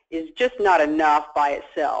is just not enough by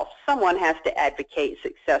itself. Someone has to advocate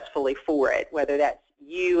successfully for it, whether that's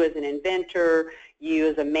you as an inventor, you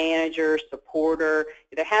as a manager, supporter.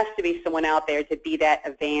 There has to be someone out there to be that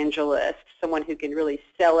evangelist, someone who can really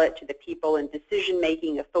sell it to the people in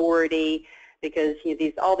decision-making authority, because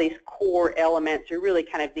all these core elements are really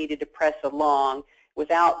kind of needed to press along.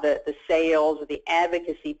 Without the sales or the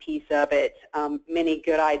advocacy piece of it, many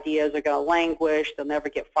good ideas are going to languish. They'll never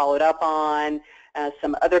get followed up on.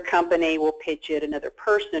 Some other company will pitch it. Another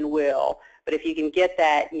person will. But if you can get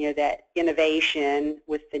that, that innovation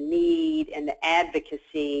with the need and the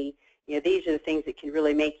advocacy, these are the things that can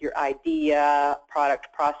really make your idea,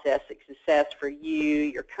 product, process a success for you,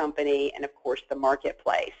 your company, and of course the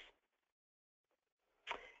marketplace.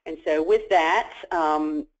 And so with that,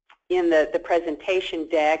 in the presentation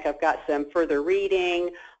deck, I've got some further reading.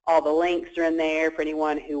 All the links are in there for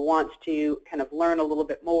anyone who wants to kind of learn a little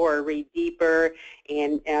bit more or read deeper.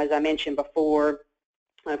 And as I mentioned before,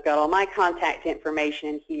 I've got all my contact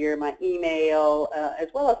information here, my email, as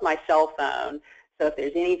well as my cell phone. So if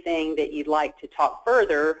there's anything that you'd like to talk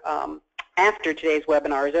further after today's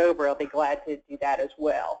webinar is over, I'll be glad to do that as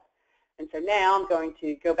well. And so now I'm going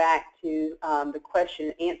to go back to the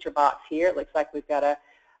question and answer box here. It looks like we've got a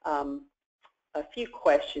few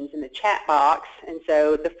questions in the chat box. And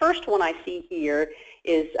so the first one I see here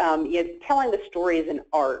is telling the story is an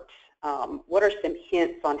art. What are some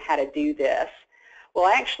hints on how to do this? Well,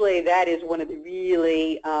 actually, that is one of the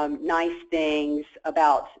really nice things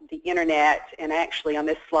about the Internet. And actually, on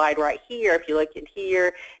this slide right here, if you look at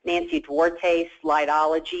here, Nancy Duarte's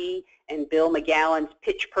Slideology and Bill McGowan's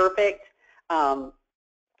Pitch Perfect,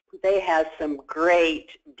 they have some great,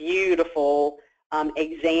 beautiful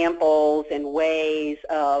examples and ways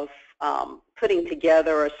of putting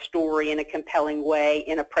together a story in a compelling way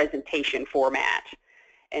in a presentation format.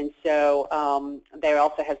 And so they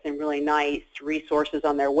also have some really nice resources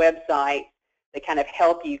on their website that kind of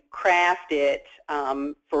help you craft it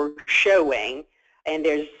for showing. And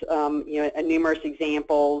there's numerous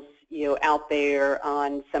examples out there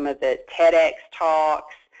on some of the TEDx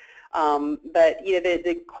talks. But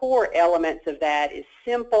the core elements of that is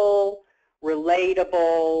simple,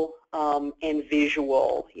 relatable, and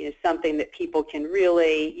visual. Something that people can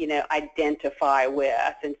really identify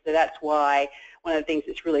with. And so that's why one of the things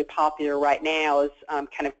that's really popular right now is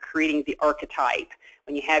kind of creating the archetype.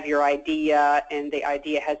 When you have your idea and the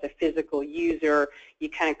idea has a physical user, you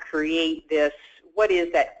kind of create this, what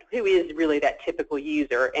is that, who is really that typical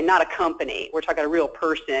user, and not a company. We're talking a real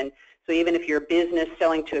person. So even if you're a business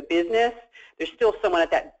selling to a business, there's still someone at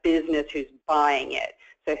that business who's buying it.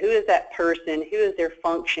 So who is that person, who is their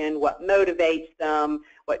function, what motivates them,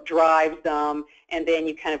 what drives them, and then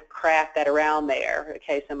you kind of craft that around there.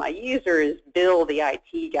 Okay, so my user is Bill, the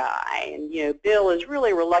IT guy, and Bill is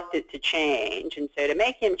really reluctant to change, and so to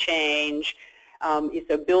make him change,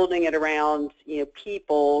 so building it around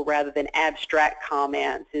people rather than abstract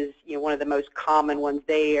comments is one of the most common ones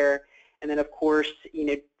there. And then of course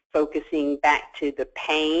focusing back to the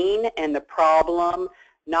pain and the problem,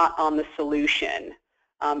 not on the solution.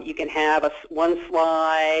 You can have one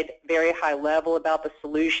slide, very high level about the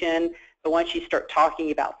solution, but once you start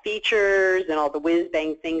talking about features and all the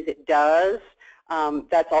whiz-bang things it does,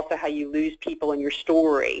 that's also how you lose people in your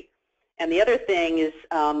story. And the other thing is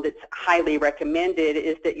that's highly recommended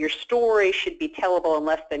is that your story should be tellable in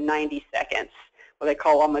less than 90 seconds, what they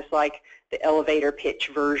call almost like the elevator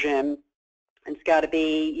pitch version. And it's got to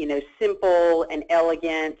be simple and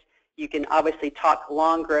elegant. You can obviously talk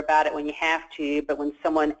longer about it when you have to, but when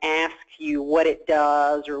someone asks you what it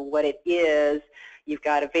does or what it is, you've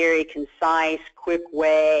got a very concise, quick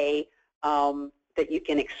way that you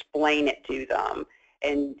can explain it to them.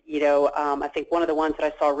 And I think one of the ones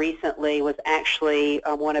that I saw recently was actually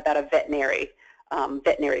one about a veterinary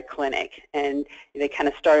clinic, and they kind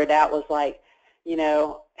of started out was like,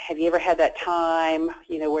 have you ever had that time,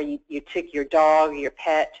 where you took your dog or your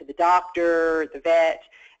pet to the doctor or the vet,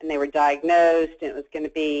 and they were diagnosed, and it was going to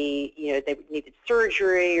be, they needed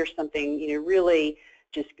surgery or something, really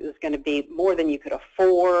just it was going to be more than you could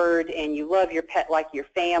afford, and you love your pet like your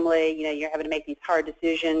family, you're having to make these hard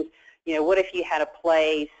decisions. What if you had a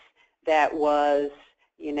place that was,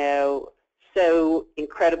 so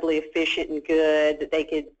incredibly efficient and good that they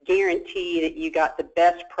could guarantee that you got the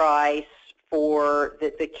best price for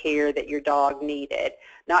the care that your dog needed.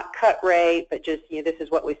 Not cut rate, but just, this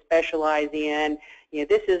is what we specialize in.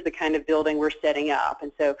 This is the kind of building we're setting up.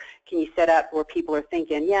 And so can you set up where people are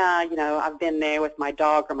thinking, yeah, I've been there with my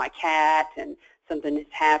dog or my cat and something has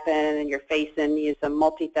happened and you're facing some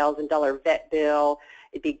multi-thousand-dollar vet bill.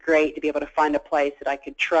 It'd be great to be able to find a place that I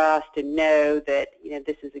could trust and know that,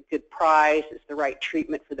 this is a good price, it's the right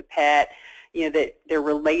treatment for the pet, that they're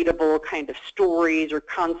relatable kind of stories or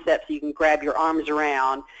concepts you can grab your arms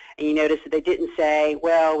around. And you notice that they didn't say,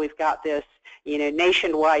 well, we've got this,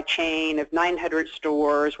 nationwide chain of 900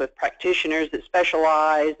 stores with practitioners that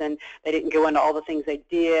specialize, and they didn't go into all the things they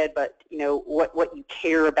did, but, what you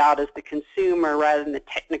care about as the consumer rather than the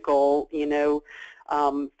technical,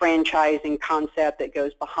 franchising concept that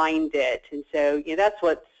goes behind it. And so that's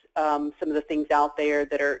what's some of the things out there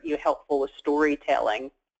that are helpful with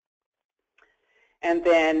storytelling. And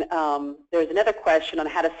then there's another question on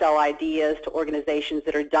how to sell ideas to organizations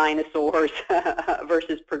that are dinosaurs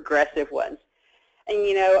versus progressive ones. And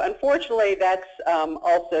unfortunately, that's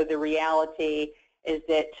also the reality, is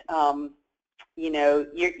that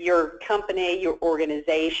your company, your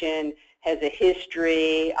organization has a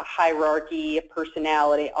history, a hierarchy, a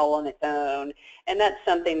personality all on its own. And that's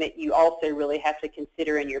something that you also really have to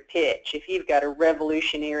consider in your pitch. If you've got a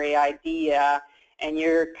revolutionary idea and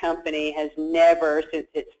your company has never, since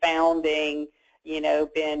its founding,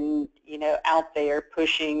 been, out there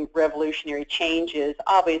pushing revolutionary changes,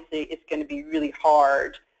 obviously it's going to be really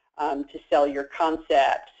hard to sell your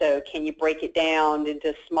concept. So can you break it down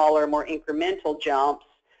into smaller, more incremental jumps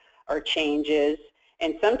or changes?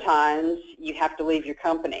 And sometimes you have to leave your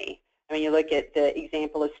company. I mean, you look at the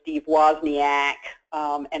example of Steve Wozniak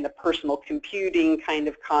and the personal computing kind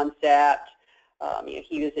of concept.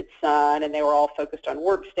 He was at Sun, and they were all focused on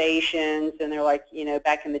workstations, and they're like,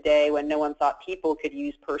 back in the day when no one thought people could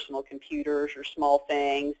use personal computers or small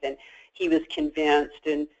things, and he was convinced,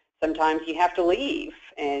 and sometimes you have to leave.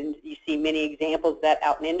 And you see many examples of that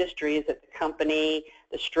out in industry, is that the company,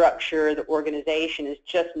 the structure, the organization is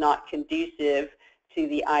just not conducive to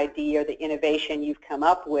the idea or the innovation you've come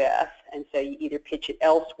up with, and so you either pitch it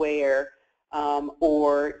elsewhere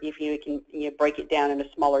or if you can break it down into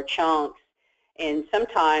smaller chunks. And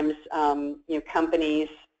sometimes companies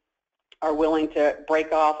are willing to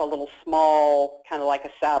break off a little small, kind of like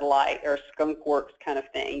a satellite or a skunk works kind of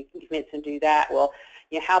thing. You can convince them to do that. Well,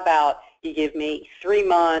 how about you give me 3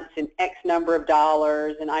 months and X number of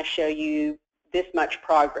dollars, and I show you this much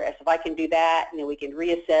progress. If I can do that, we can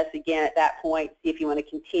reassess again at that point, see if you want to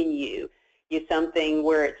continue. Something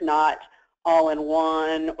where it's not all in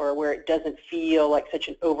one, or where it doesn't feel like such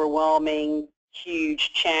an overwhelming,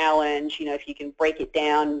 huge challenge. If you can break it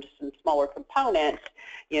down into some smaller components,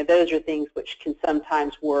 those are things which can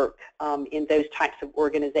sometimes work in those types of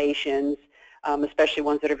organizations, especially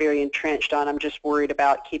ones that are very entrenched on, I'm just worried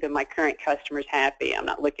about keeping my current customers happy. I'm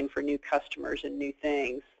not looking for new customers and new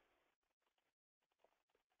things.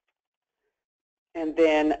 And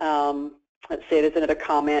then, let's see, there's another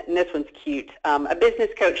comment, and this one's cute. A business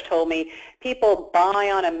coach told me people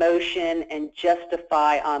buy on emotion and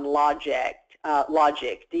justify on logic.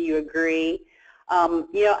 Do you agree?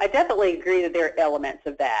 I definitely agree that there are elements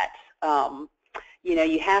of that.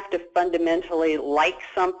 You have to fundamentally like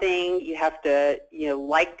something. You have to,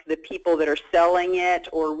 like the people that are selling it,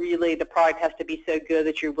 or really the product has to be so good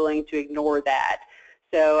that you're willing to ignore that.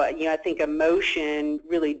 So, I think emotion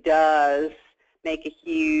really does make a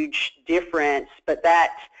huge difference, but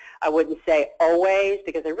that I wouldn't say always,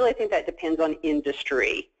 because I really think that depends on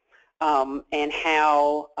industry and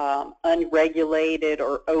how unregulated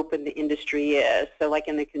or open the industry is. So like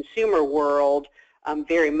in the consumer world,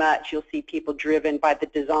 very much you'll see people driven by the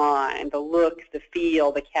design, the look, the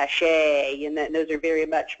feel, the cachet, and those are very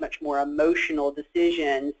much more emotional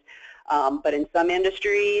decisions. But in some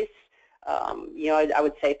industries, I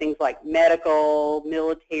would say things like medical,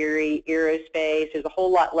 military, aerospace, there's a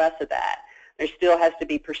whole lot less of that. There still has to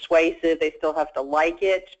be persuasive, they still have to like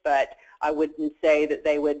it, but I wouldn't say that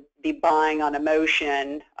they would be buying on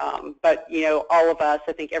emotion. But, all of us,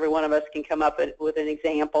 I think every one of us can come up with an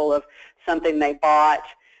example of something they bought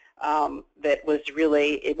that was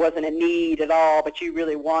really, it wasn't a need at all, but you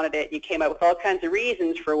really wanted it. You came up with all kinds of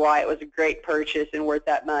reasons for why it was a great purchase and worth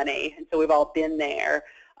that money. And so we've all been there.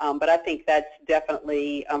 But I think that's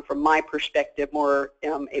definitely, from my perspective, more,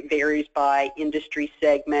 it varies by industry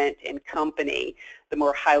segment and company. The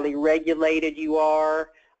more highly regulated you are,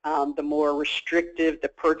 the more restrictive the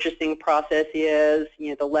purchasing process is,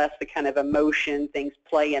 the less the kind of emotion things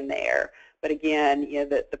play in there. But again,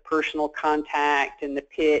 the personal contact and the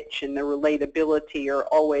pitch and the relatability are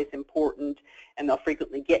always important, and they'll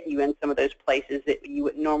frequently get you in some of those places that you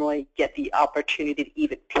would normally get the opportunity to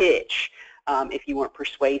even pitch if you weren't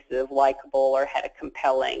persuasive, likable, or had a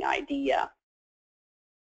compelling idea.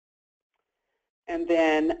 And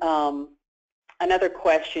then another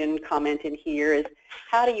question comment in here is,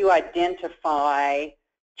 how do you identify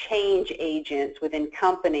change agents within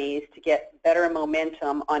companies to get better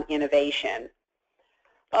momentum on innovation?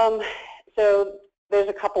 So there's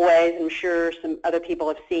a couple ways. I'm sure some other people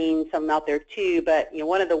have seen some out there too, but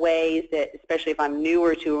one of the ways that, especially if I'm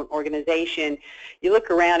newer to an organization, you look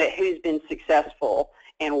around at who's been successful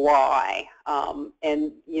and why.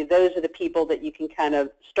 And those are the people that you can kind of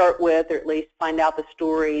start with, or at least find out the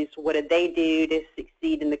stories. What did they do to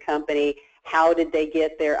succeed in the company? How did they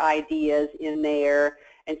get their ideas in there?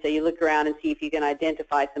 And so you look around and see if you can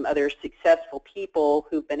identify some other successful people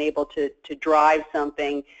who've been able to drive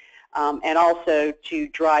something, and also to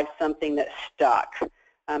drive something that's stuck.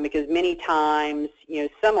 Because many times,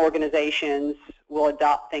 some organizations will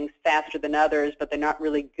adopt things faster than others, but they're not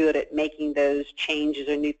really good at making those changes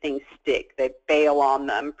or new things stick. They bail on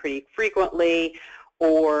them pretty frequently,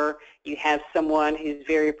 or you have someone who's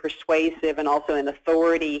very persuasive and also an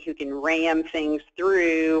authority who can ram things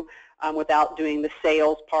through without doing the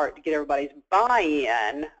sales part to get everybody's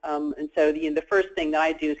buy-in. And so the first thing that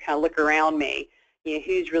I do is kind of look around me.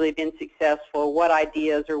 Who's really been successful, what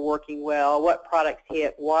ideas are working well, what products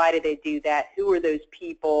hit, why did they do that, who are those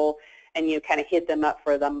people, and kind of hit them up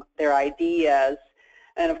for their ideas.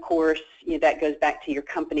 And of course, that goes back to your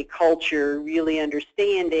company culture, really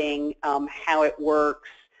understanding how it works,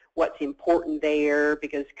 what's important there,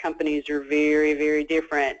 because companies are very, very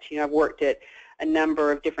different. I've worked at a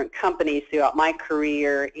number of different companies throughout my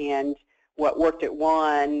career, and what worked at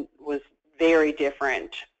one was very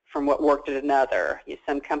different from what worked at another.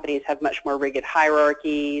 Some companies have much more rigid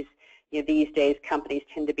hierarchies. These days companies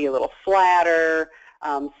tend to be a little flatter.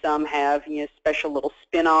 Some have special little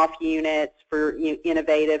spin-off units for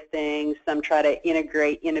innovative things. Some try to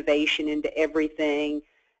integrate innovation into everything.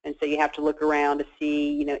 And so you have to look around to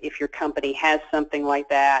see if your company has something like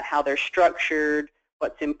that, how they're structured,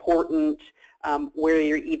 what's important, where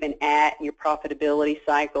you're even at in your profitability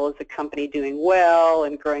cycle. Is the company doing well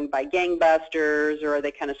and growing by gangbusters, or are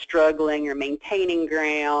they kind of struggling or maintaining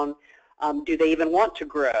ground? Do they even want to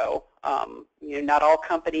grow? Not all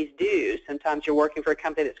companies do. Sometimes you're working for a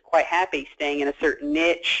company that's quite happy staying in a certain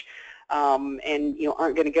niche and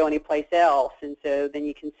aren't going to go anyplace else. And so then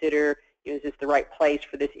you consider, is this the right place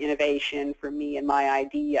for this innovation for me and my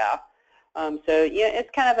idea? So it's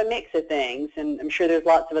kind of a mix of things, and I'm sure there's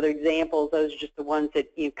lots of other examples. Those are just the ones that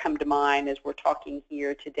come to mind as we're talking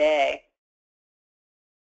here today.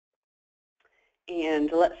 And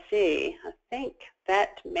let's see, I think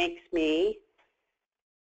that makes me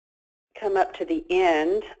come up to the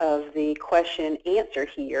end of the question and answer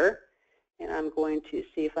here, and I'm going to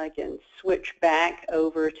see if I can switch back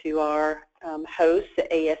over to our hosts at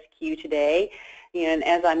ASQ today. And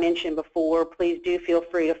as I mentioned before, please do feel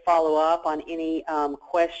free to follow up on any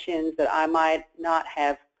questions that I might not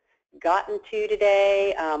have gotten to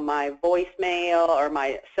today. My voicemail or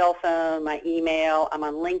my cell phone, my email, I'm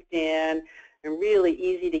on LinkedIn. I'm really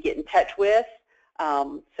easy to get in touch with.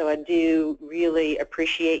 So I do really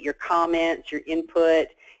appreciate your comments, your input,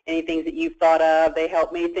 any things that you've thought of. They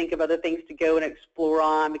help me think of other things to go and explore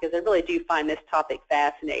on, because I really do find this topic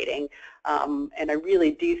fascinating. And I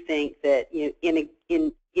really do think that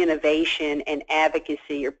innovation and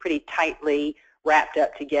advocacy are pretty tightly wrapped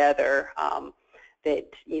up together.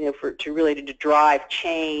 That to drive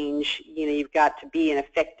change, you've got to be an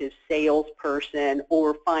effective salesperson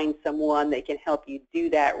or find someone that can help you do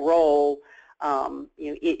that role,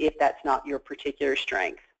 if that's not your particular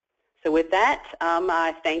strength. So with that,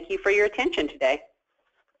 I thank you for your attention today.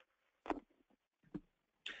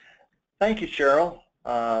 Thank you, Cheryl.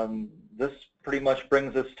 This pretty much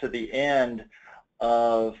brings us to the end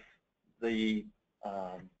of the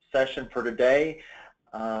session for today.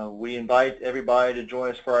 We invite everybody to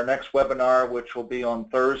join us for our next webinar, which will be on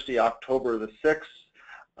Thursday, October the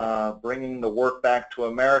 6th, Bringing the Work Back to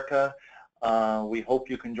America. We hope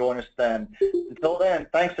you can join us then. Until then,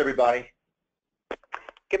 thanks, everybody.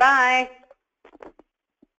 Goodbye.